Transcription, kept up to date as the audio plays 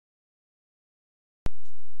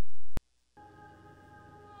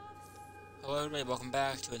Hello everybody, welcome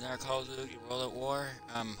back to another Call of Duty World at War.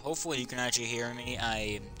 Hopefully you can actually hear me.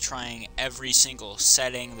 I'm trying every single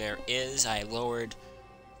setting there is. I lowered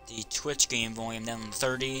the Twitch game volume down to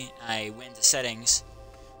 30. I went into settings.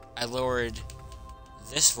 I lowered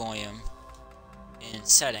this volume in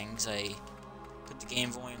settings. I put the game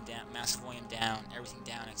volume down, master volume down, everything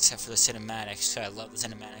down except for the cinematics, so I love the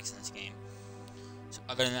cinematics in this game. So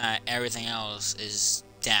other than that, everything else is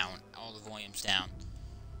down. All the volume's down.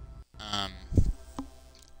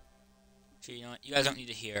 So you know what, you guys don't need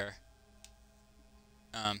to hear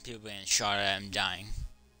people being shot at and dying,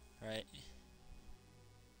 right?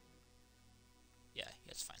 Yeah,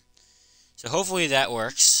 that's fine. So hopefully that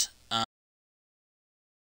works. I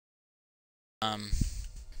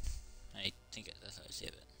think that's how I save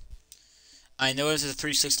it. I know there's a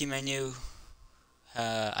 360 menu.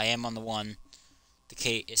 I am on the one.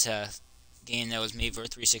 It's a game that was made for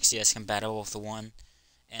 360 that's compatible with the one.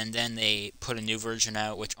 And then they put a new version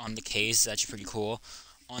out, which on the case is actually pretty cool.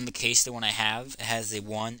 On the case, the one I have, it has the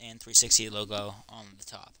 1 and 360 logo on the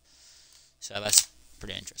top. So that's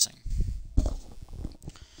pretty interesting.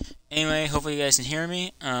 Anyway, hopefully you guys can hear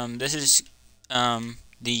me. This is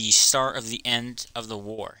the start of the end of the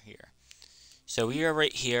war here. So we are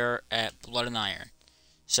right here at Blood and Iron.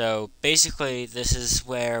 So basically, this is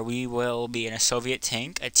where we will be in a Soviet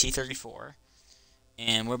tank, a T34.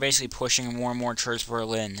 And we're basically pushing more and more towards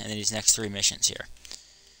Berlin in these next 3 missions here.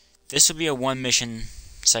 This will be a 1-mission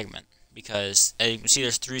segment, because as you can see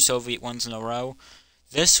there's 3 Soviet ones in a row.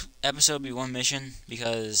 This episode will be 1 mission,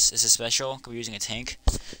 because it's a special, because we're using a tank.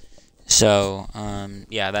 So,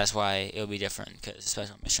 yeah, that's why it'll be different, because it's a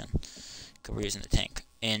special mission, because we're using the tank.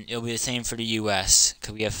 And it'll be the same for the US,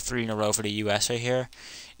 because we have 3 in a row for the US right here.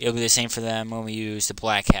 It'll be the same for them when we use the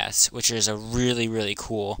Black Hats, which is a really, really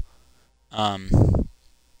cool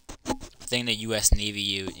thing that U.S.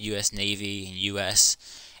 Navy and U.S.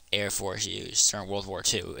 Air Force used during World War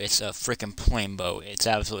II. It's a freaking plane boat. It's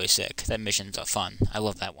absolutely sick. That mission's fun. I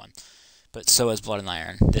love that one. But so is Blood and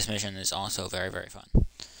Iron. This mission is also very, very fun.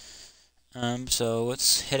 So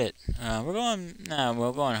let's hit it. We're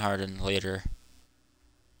going harder than later.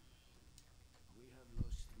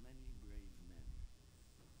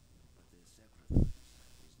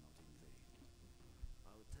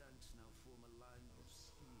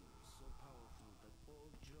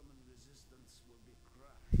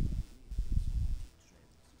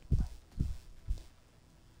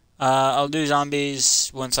 I'll do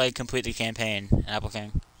zombies once I complete the campaign, Apple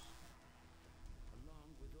King.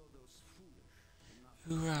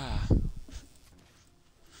 Hoorah!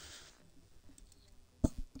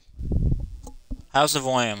 How's the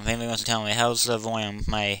volume? If anybody wants to tell me, how's the volume of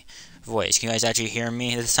my voice? Can you guys actually hear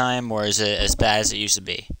me this time, or is it as bad as it used to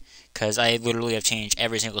be? Because I literally have changed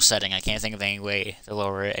every single setting. I can't think of any way to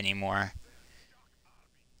lower it anymore.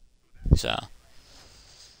 So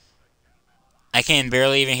I can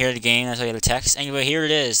barely even hear the game. That's why I got a text. Anyway, here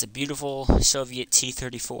it is, the beautiful Soviet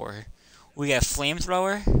T34. We got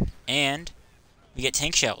flamethrower, and we get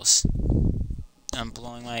tank shells. I'm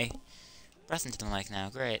blowing my breath into the mic now.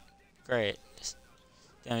 Great, great.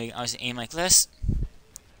 Then we can always aim like this.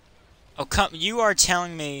 Oh, come! You are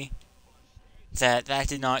telling me that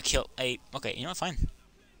did not kill a... Okay, you know what? Fine.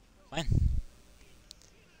 Fine.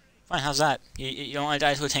 Fine, how's that? You don't want to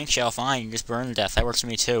die to a tank shell, fine, you just burn to death. That works for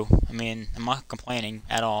me too. I mean, I'm not complaining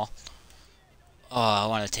at all. Oh, I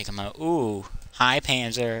want to take him out. Ooh, hi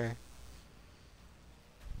Panzer.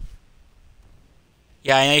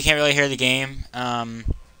 Yeah, I know you can't really hear the game. So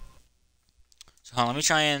hold on, let me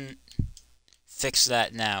try and fix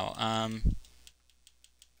that now.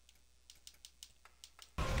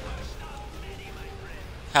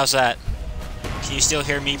 How's that? Can you still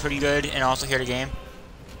hear me pretty good and also hear the game?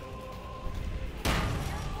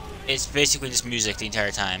 It's basically just music the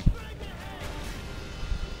entire time.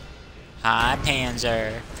 Hi,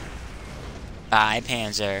 Panzer. Bye,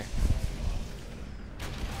 Panzer.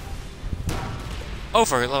 Oh,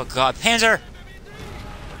 oh God, Panzer!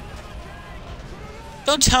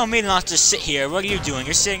 Don't tell me not to sit here. What are you doing?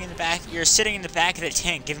 You're sitting in the back. You're sitting in the back of the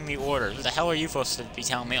tank, giving me orders. What the hell are you supposed to be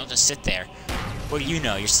telling me? Don't just sit there. What do you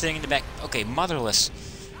know? You're sitting in the back. Okay, motherless.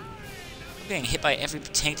 I'm getting hit by every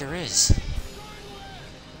tank there is.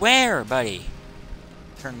 Where, buddy?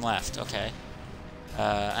 Turn left, okay.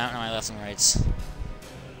 I don't know my lefts and rights.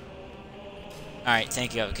 Alright,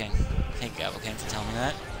 thank you, Apple King. Thank you, Apple King, for telling me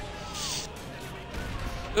that.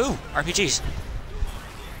 Ooh, RPGs.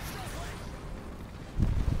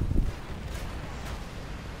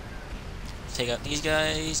 Take out these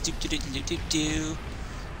guys.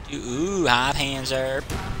 Ooh, hi, Panzer.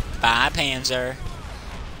 Bye, Panzer.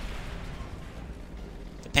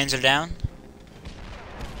 The pins are down?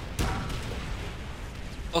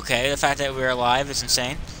 Okay, the fact that we're alive is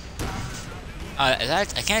insane. I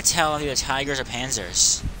can't tell if they're tigers or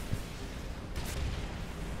panzers.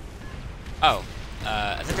 Oh,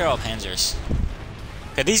 I think they're all panzers.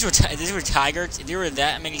 Okay, these were tigers. If there were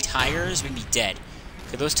that many tigers, we'd be dead.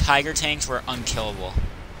 Cause those tiger tanks were unkillable.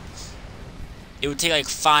 It would take like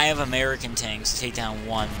 5 American tanks to take down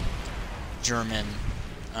 1 German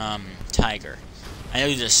tiger. I know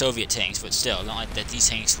these are Soviet tanks, but still, not like that. These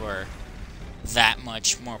tanks were that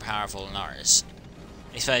much more powerful than ours,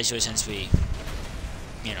 especially since we,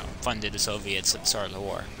 you know, funded the Soviets at the start of the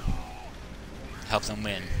war, helped them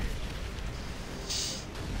win.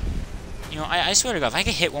 You know, I swear to God, if I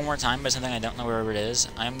get hit one more time by something I don't know wherever it is,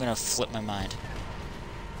 I'm gonna flip my mind.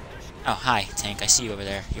 Oh, hi, tank. I see you over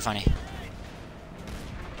there. You're funny.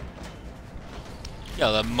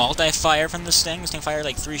 Yo, the multi-fire from this thing fired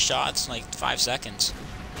like 3 shots in like 5 seconds.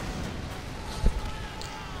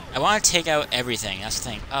 I want to take out everything. That's the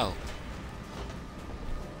thing. Oh.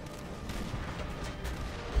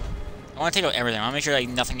 I want to take out everything. I want to make sure like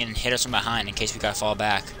nothing can hit us from behind in case we gotta fall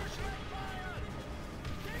back.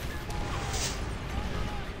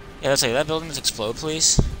 Yeah, let's say that building just explode,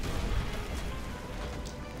 please.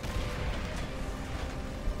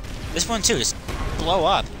 This one too, just blow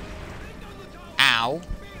up. Ow.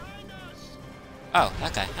 Oh,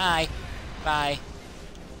 that guy. Hi. Bye.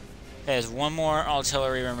 There's 1 more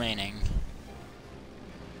artillery remaining.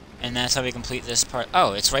 And that's how we complete this part.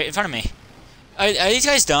 Oh, it's right in front of me. Are these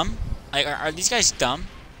guys dumb? Like, are these guys dumb?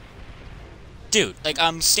 Dude, like,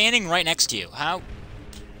 I'm standing right next to you. How?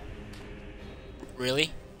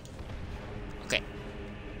 Really? Okay.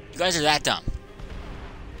 You guys are that dumb.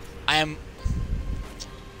 I am...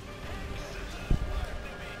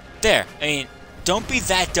 There. I mean, don't be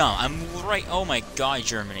that dumb. I'm right... Oh my god,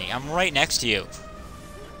 Germany. I'm right next to you.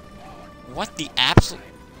 What the absolute...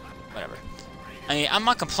 Whatever. I mean, I'm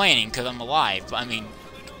not complaining because I'm alive, but I mean,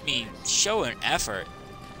 show an effort.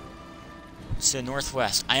 It's the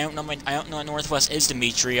northwest. I don't know what northwest is,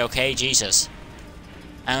 Dimitri. Okay, Jesus.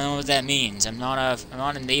 I don't know what that means. I'm not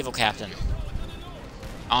a naval captain.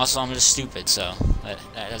 Also, I'm just stupid, so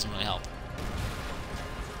that doesn't really help.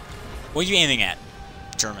 What are you aiming at,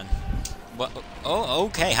 German? What? Oh,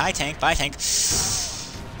 okay. Hi, tank. Bye, tank.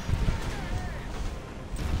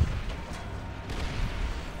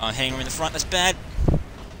 Oh, I'm hitting him in the front. That's bad.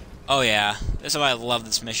 Oh yeah, that's why I love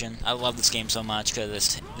this mission. I love this game so much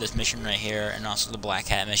because this mission right here, and also the Black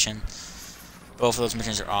Hat mission. Both of those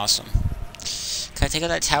missions are awesome. Can I take out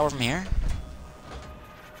that tower from here?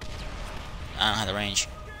 I don't have the range.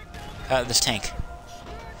 Cut out this tank.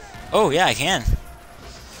 Oh yeah, I can.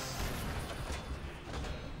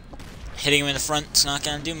 Hitting him in the front, it's not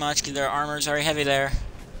gonna do much because their armor is very heavy there.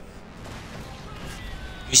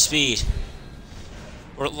 Use speed.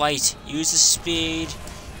 Or light. Use the speed.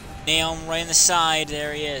 Nail him right in the side.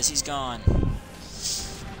 There he is. He's gone.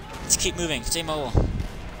 Let's keep moving. Stay mobile.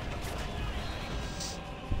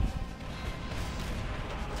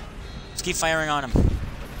 Let's keep firing on him.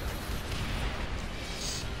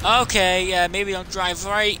 Okay, yeah, maybe don't drive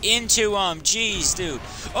right into him. Jeez, dude.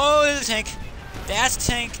 Oh, there's a tank. That's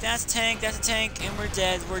a tank. That's a tank. That's a tank. And we're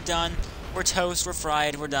dead. We're done. We're toast. We're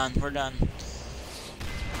fried. We're done. We're done.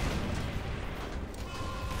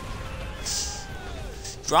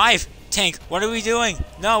 Drive! Tank, what are we doing?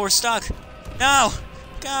 No, we're stuck. No!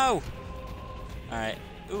 Go! Alright.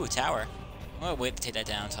 Ooh, tower. I'm gonna wait to take that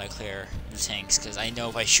down until I clear the tanks, because I know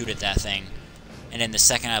if I shoot at that thing, and then the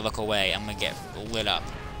second I look away, I'm gonna get lit up.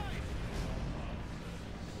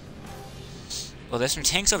 Well, there's some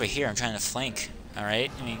tanks over here I'm trying to flank.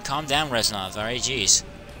 Alright? I mean, calm down, Reznov. Alright, jeez.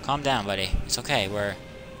 Calm down, buddy. It's okay.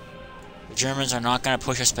 The Germans are not gonna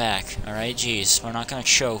push us back. Alright, jeez. We're not gonna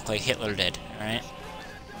choke like Hitler did. Alright?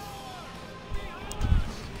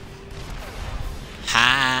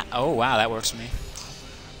 Hi. Oh, wow, that works for me.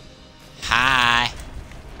 Hi.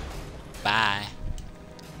 Bye.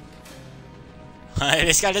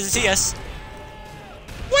 This guy doesn't see us.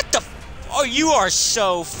 What the f— Oh, you are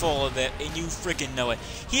so full of it, and you freaking know it.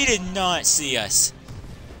 He did not see us.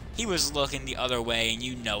 He was looking the other way, and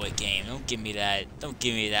you know it, game. Don't give me that. Don't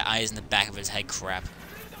give me that eyes in the back of his head crap.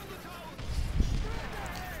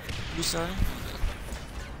 You starting?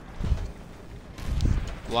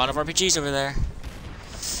 A lot of RPGs over there.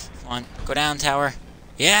 Come on, go down, tower.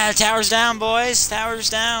 Yeah, the tower's down, boys. Tower's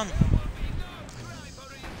down.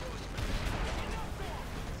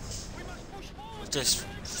 Just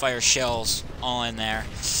fire shells all in there,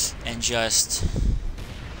 and just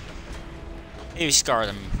maybe scar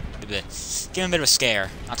them a bit. Give them a bit of a scare,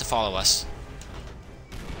 not to follow us.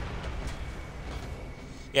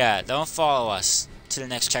 Yeah, don't follow us to the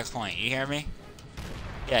next checkpoint. You hear me?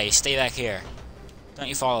 Yeah, you stay back here. Don't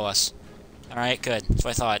you follow us. Alright, good. That's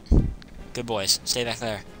what I thought. Good boys. Stay back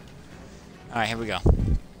there. Alright, here we go.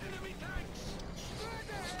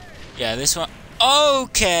 Yeah, this one...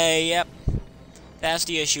 Okay, yep. That's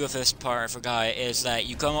the issue with this part, I forgot, is that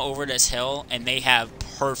you come over this hill, and they have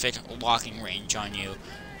perfect locking range on you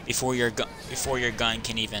before your gun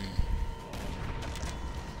can even...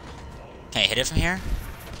 Can I hit it from here?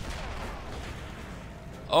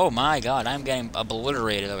 Oh my god, I'm getting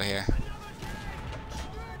obliterated over here.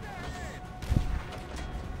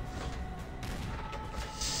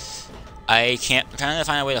 I'm trying to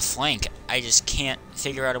find a way to flank. I just can't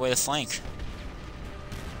figure out a way to flank.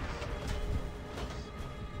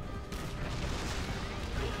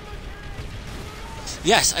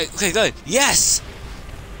 Yes! Okay, good. Yes!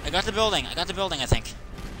 I got the building. I think.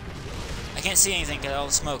 I can't see anything because of all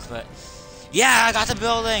the smoke, but... Yeah, I got the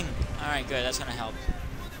building! Alright, good. That's gonna help.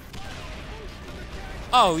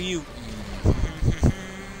 Oh, you...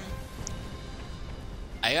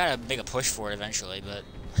 I gotta make a push for it eventually, but...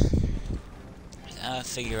 I gotta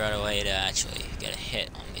figure out a way to actually get a hit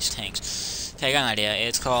on these tanks. Okay, I got an idea.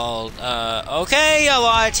 It's called, okay, a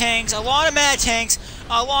lot of tanks, a lot of mad tanks,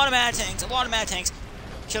 a lot of mad tanks, a lot of mad tanks.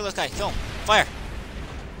 Kill this guy, kill him, fire.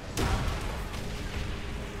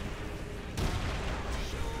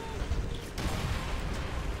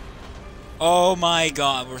 Oh my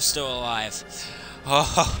god, we're still alive.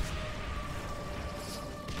 Oh.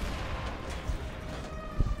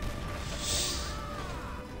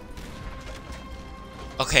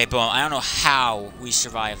 Okay, boom. I don't know how we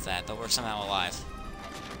survived that, but we're somehow alive.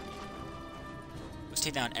 Let's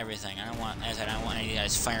take down everything. I don't want any of you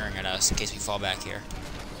guys firing at us in case we fall back here.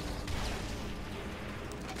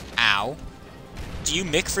 Ow. Do you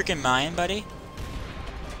mick freaking mine, buddy?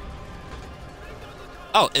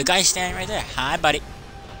 Oh, the guy's standing right there. Hi, buddy.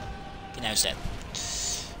 Okay, now he's dead.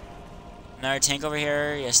 Another tank over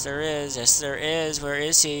here. Yes, there is. Yes, there is. Where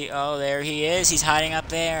is he? Oh, there he is. He's hiding up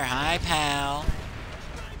there. Hi, pal.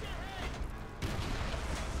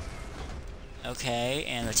 Okay,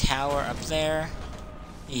 and the tower up there.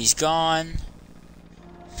 He's gone.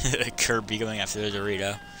 Kirby going after the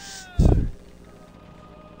Dorito.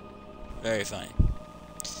 Very funny.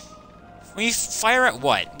 We fire at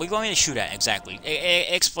what? What do you want me to shoot at, exactly?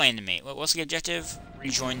 Explain to me. What's the objective?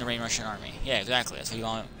 Rejoin the Russian army. Yeah, exactly. That's what you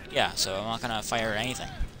want. Yeah, so I'm not gonna fire at anything.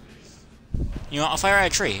 You know, I'll fire at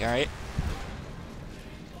a tree, alright?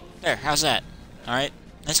 There, how's that? Alright?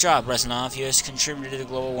 Nice job, Reznov. You just contributed to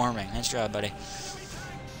global warming. Nice job, buddy.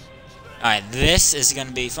 Alright, this is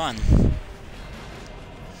gonna be fun.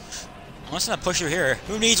 I'm just gonna push through here.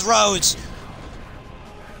 Who needs roads?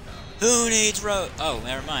 Who needs road? Oh,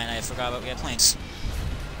 never mind. I forgot about we had planes.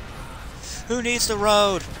 Who needs the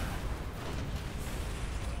road?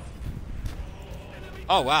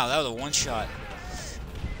 Oh, wow. That was a one-shot.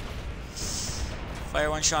 Fire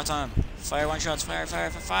one shots on him. Fire one shots. Fire, fire,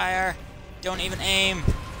 fire, fire. Don't even aim.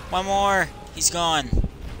 One more. He's gone.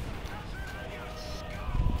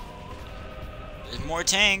 There's more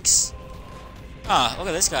tanks. Ah, look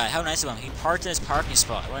at this guy. How nice of him. He parked in his parking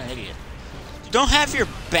spot. What an idiot. You don't have your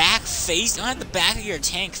back face. Don't have the back of your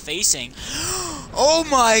tank facing. Oh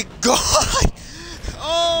my god.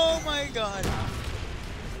 Oh my god.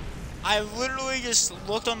 I literally just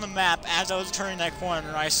looked on the map as I was turning that corner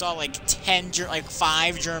and I saw like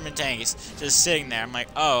 5 German tanks just sitting there. I'm like,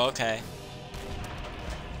 oh, okay.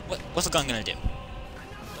 What's the gun gonna do?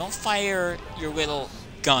 Don't fire your little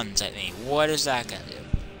guns at me. What is that gonna do?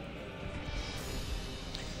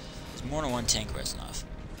 There's more than one tank, Reznov.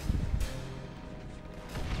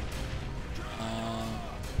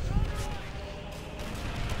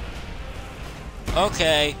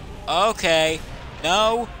 Okay. Okay.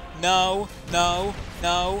 No. No. No.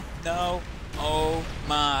 No. No. Oh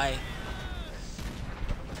my.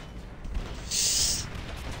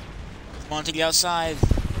 Come on to get outside.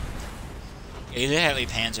 Yeah, they have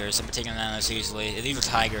PANZERs. I'm taking them down so easily. If these were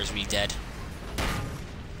Tigers, we'd be dead.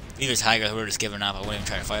 If these were Tigers, we would have just given up. I wouldn't even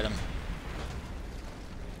try to fight them.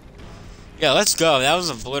 Yeah, let's go. That was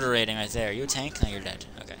obliterating right there. You a tank? No, you're dead.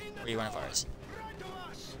 Okay. Where are you one of ours?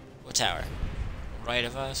 What tower? Right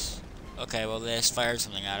of us? Okay, well, they just fired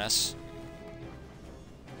something at us.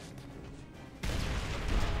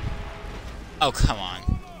 Oh, come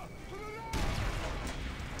on.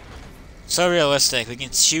 So realistic. We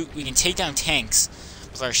can take down tanks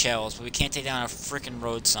with our shells, but we can't take down a frickin'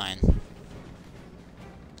 road sign.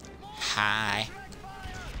 Hi.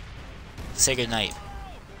 Say goodnight.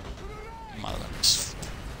 Mothers.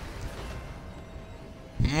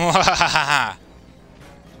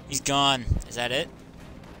 He's gone. Is that it?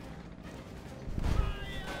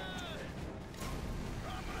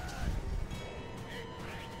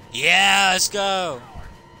 Yeah, let's go.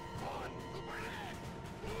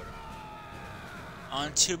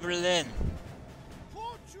 On to Berlin.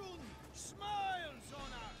 Fortune smiles on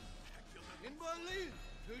us. In Berlin,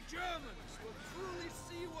 the Germans will truly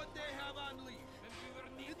see what they have unleashed.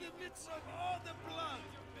 In the midst of all the blood,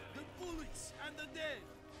 the bullets, and the dead,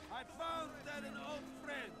 I found that an old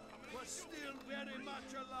friend was still very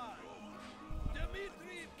much alive.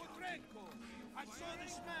 T34. I saw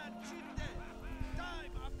this man cheat death,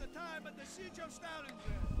 time after time at the siege of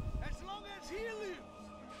Stalingrad. As long as he lives,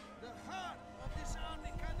 the heart of this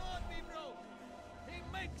army cannot be broken. He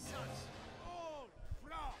makes us all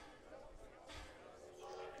proud.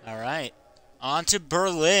 Alright. On to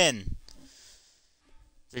Berlin.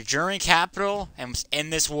 The German capital, and must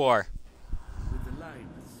end this war. With the line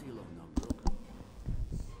sealed unbroken,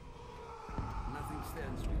 nothing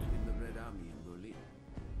stands between the Red Army and Berlin.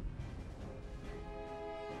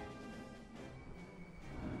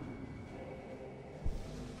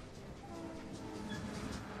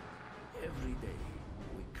 Every day,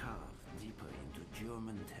 we carve deeper into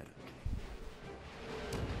German territory.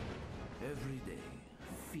 Every day,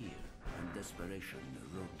 fear and desperation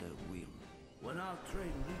erode their will. When our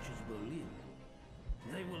train reaches Berlin,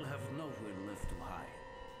 they will have nowhere left to hide.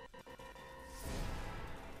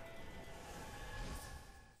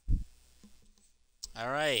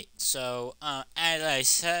 Alright, so, as I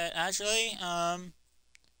said, actually,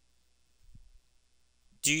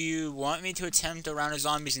 do you want me to attempt a round of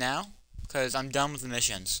zombies now? Because I'm done with the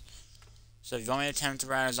missions. So if you want me to attempt a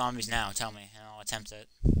round of zombies now, tell me, and I'll attempt it.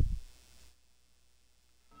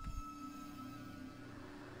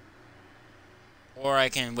 Or I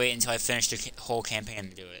can wait until I finish the whole campaign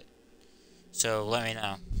to do it. So let me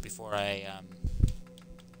know before I,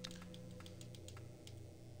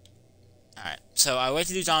 Alright, so I wait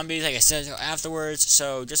to do zombies, like I said, afterwards.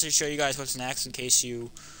 So just to show you guys what's next, in case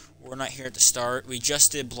you were not here at the start, we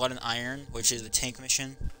just did Blood and Iron, which is the tank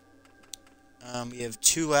mission. We have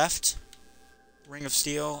 2 left, Ring of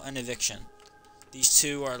Steel and Eviction. These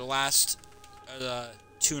 2 are the last, the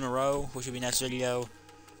 2 in a row, which will be next video,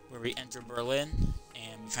 where we enter Berlin,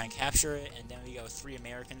 and we try and capture it, and then we go 3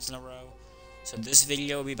 Americans in a row. So this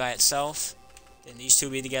video will be by itself, then these 2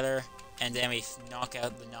 will be together, and then we knock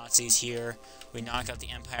out the Nazis here, we knock out the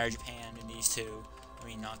Empire of Japan in these 2, and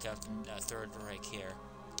we knock out the Third Reich here,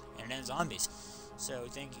 and then zombies. So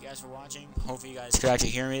thank you guys for watching, hopefully you guys could actually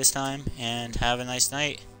hear me this time, and have a nice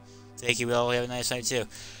night. Thank you, Will, have a nice night too.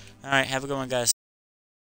 Alright, have a good one, guys.